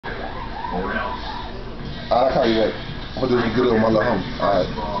I'll call you back. I'm gonna do good with my little homie.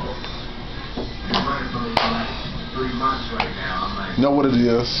 Alright. You know what it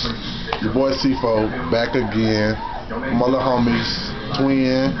is. Your boy C4 back again. My little homies,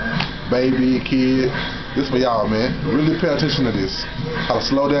 twin, baby, kid. This for y'all, man. Really pay attention to this. How to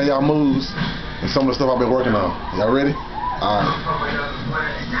slow down y'all moves and some of the stuff I've been working on. Y'all ready? Alright.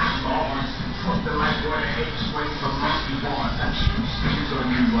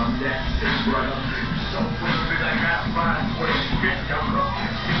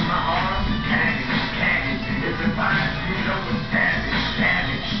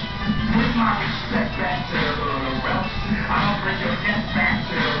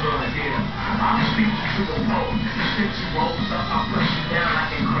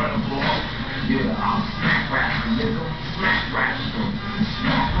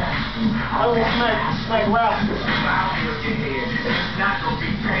 Smack rap. It's not gonna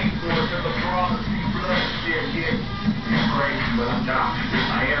be painful until the fraud see blood. You're crazy, but I'm not.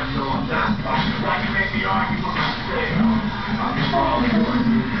 If I am, no, I'm not. Why you make me argue with myself? I'm the problem for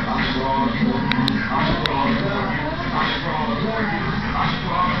you. I'm the problem for you. I'm the problem for you. I'm the problem for you. I'm the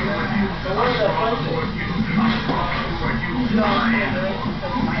problem for you. I'm the problem for you. I'm the problem for you. I am the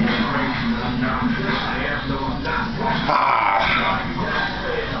you're crazy, but I'm not. I am, no, I'm not.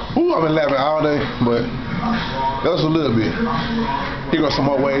 Ooh, I've been laughing all day, but that was a little bit. Here goes some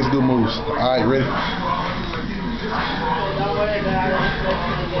more ways to do moves. Alright, ready? Don't worry about it.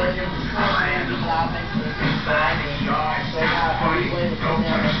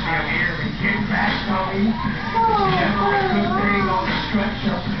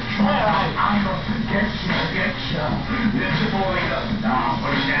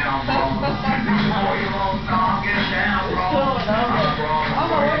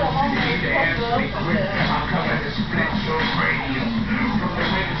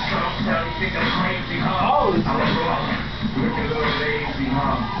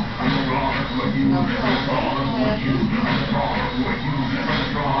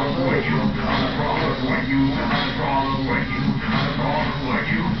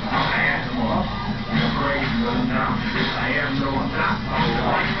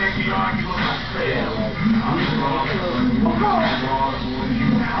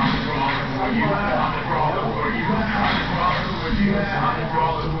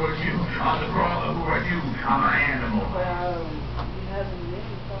 I'm an animal.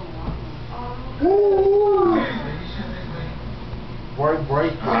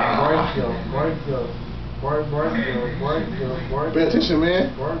 Pay attention, man.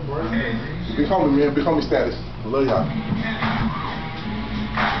 Big homie, man. Big homie status. I love y'all.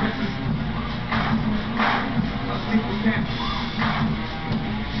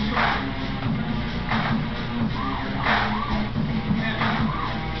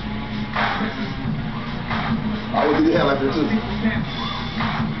 I would do your hair like that too.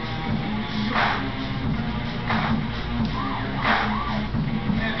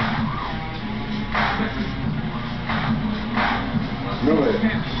 Remember that.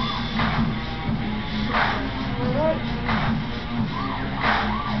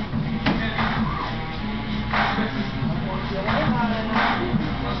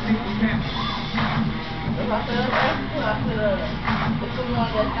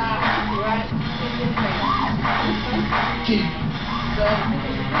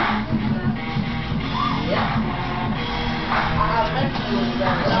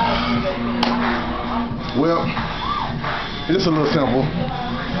 Well, it's a little simple.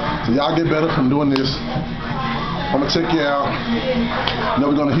 So y'all get better from doing this. I'm gonna check you out. You know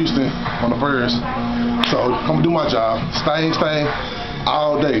we're going to Houston on the 1st. So I'm gonna do my job. Stay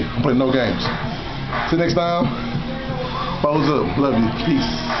all day. I'm playing no games. Till next time. Foes up. Love you.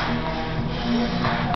 Peace.